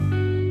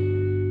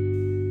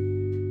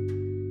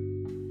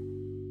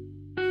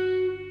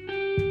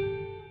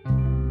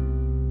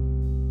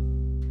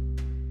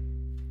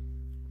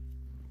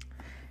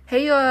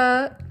Hey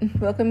y'all,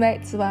 welcome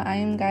back to our I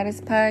Am Goddess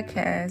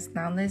podcast.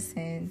 Now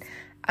listen,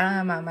 I don't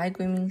have my mic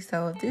with me,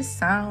 so if this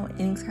sound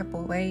any type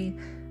of way,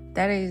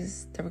 that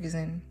is the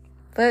reason.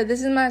 But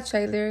this is my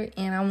trailer,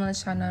 and I want to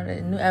let y'all know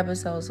that new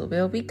episodes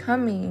will be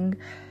coming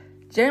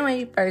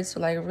January 1st,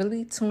 so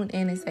really tune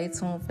in and stay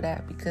tuned for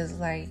that, because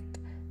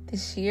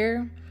this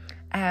year,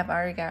 I have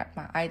already got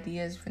my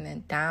ideas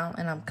written down,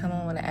 and I'm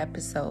coming with an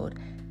episode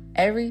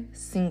every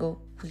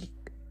single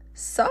week.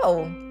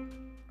 So,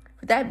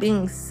 with that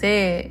being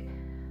said,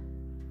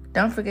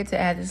 don't forget to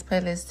add this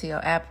playlist to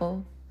your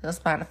Apple, your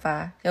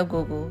Spotify, your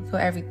Google, your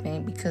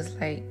everything, because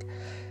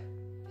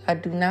I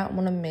do not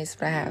want to miss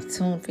what I have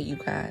tuned for you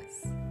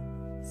guys.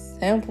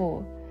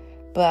 Simple.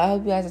 But I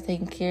hope you guys are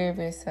taking care of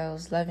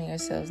yourselves, loving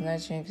yourselves,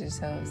 nurturing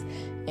yourselves,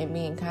 and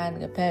being kind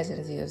and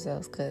compassionate to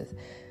yourselves, because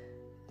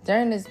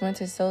during this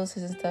winter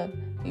solstice and stuff,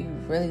 you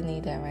really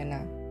need that right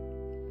now.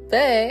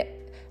 But,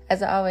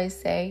 as I always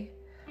say,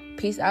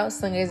 peace out,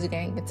 Sungers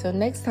gang. Until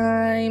next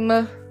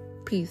time,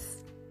 peace.